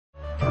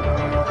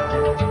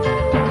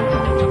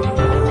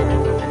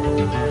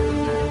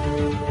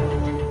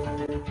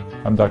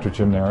I'm Dr.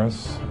 Jim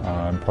Naris.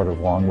 I'm part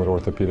of Longwood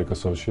Orthopedic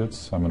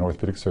Associates. I'm an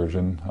orthopedic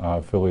surgeon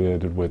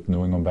affiliated with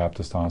New England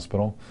Baptist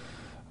Hospital.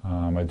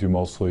 I do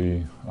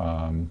mostly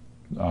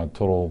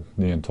total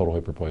knee and total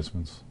hip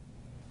replacements.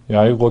 Yeah,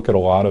 I look at a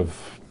lot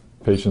of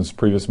patients'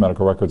 previous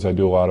medical records. I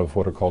do a lot of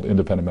what are called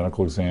independent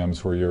medical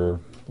exams, where you're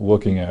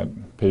looking at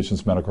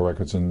patients' medical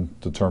records and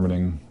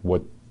determining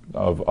what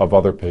of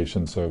other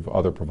patients, of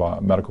other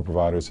medical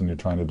providers, and you're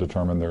trying to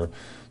determine their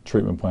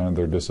treatment plan,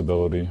 their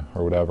disability,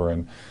 or whatever.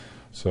 And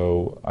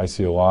so I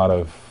see a lot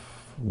of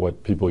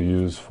what people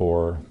use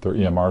for their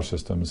EMR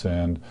systems,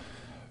 and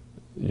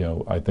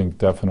I think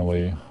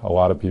definitely a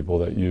lot of people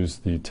that use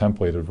the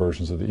templated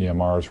versions of the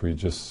EMRs, where you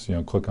just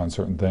click on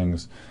certain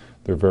things,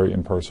 they're very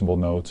impersonal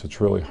notes.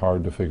 It's really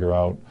hard to figure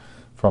out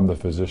from the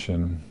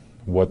physician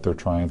what they're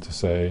trying to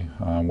say,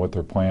 what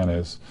their plan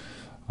is.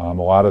 A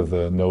lot of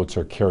the notes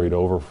are carried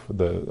over,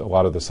 a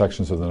lot of the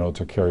sections of the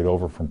notes are carried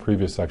over from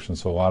previous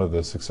sections, so a lot of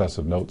the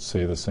successive notes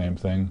say the same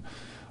thing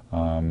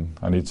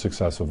on each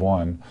successive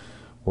one.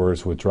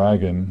 Whereas with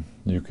Dragon,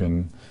 you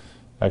can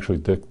actually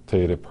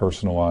dictate a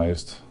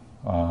personalized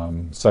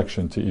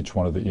section to each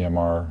one of the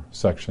EMR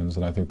sections,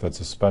 and I think that's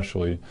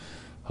especially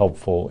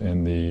helpful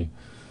in the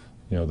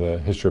the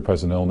history of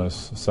present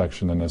illness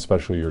section, and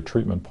especially your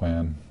treatment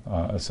plan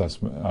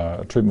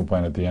assessment, treatment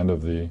plan at the end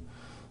of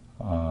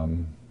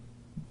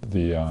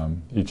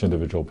each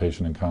individual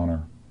patient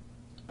encounter.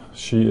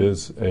 She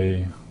is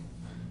a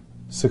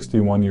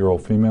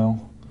 61-year-old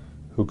female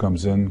who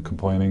comes in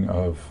complaining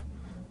of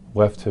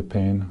left hip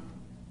pain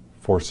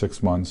for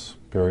 6 months,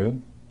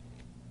 period.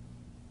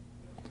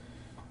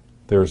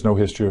 There is no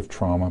history of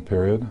trauma,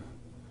 period.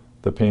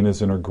 The pain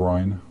is in her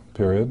groin,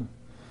 period.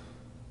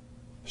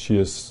 She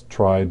has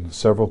tried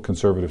several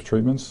conservative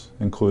treatments,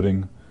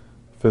 including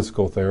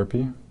physical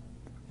therapy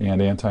and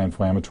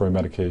anti-inflammatory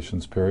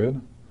medications,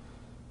 period.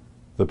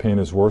 The pain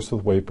is worse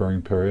with weight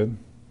bearing, period.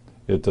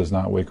 It does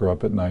not wake her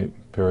up at night,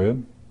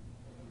 period.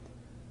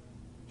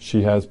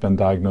 She has been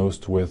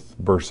diagnosed with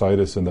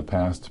bursitis in the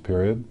past,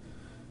 period.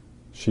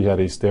 She had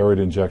a steroid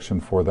injection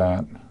for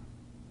that,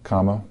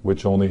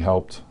 which only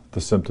helped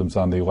the symptoms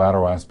on the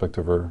lateral aspect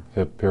of her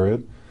hip,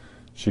 period.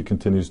 She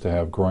continues to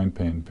have groin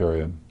pain,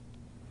 period.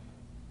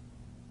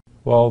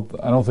 Well,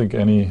 I don't think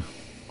any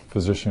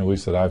physician, at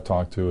least that I've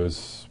talked to,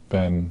 has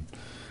been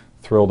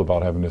thrilled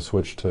about having to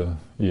switch to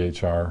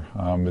EHR.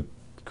 It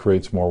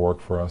creates more work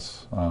for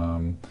us.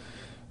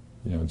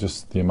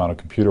 Just the amount of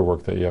computer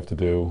work that you have to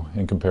do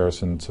in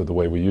comparison to the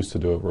way we used to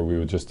do it, where we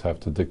would just have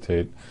to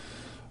dictate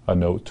a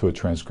note to a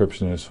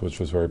transcriptionist, which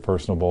was very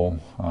personable.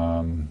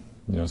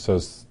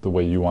 Says the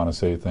way you want to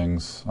say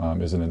things,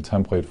 isn't in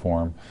template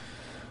form.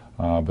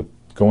 But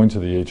going to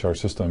the EHR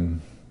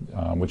system,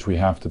 which we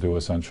have to do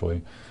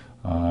essentially,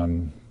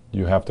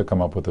 you have to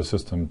come up with a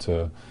system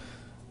to,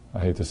 I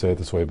hate to say it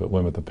this way, but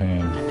limit the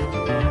pain.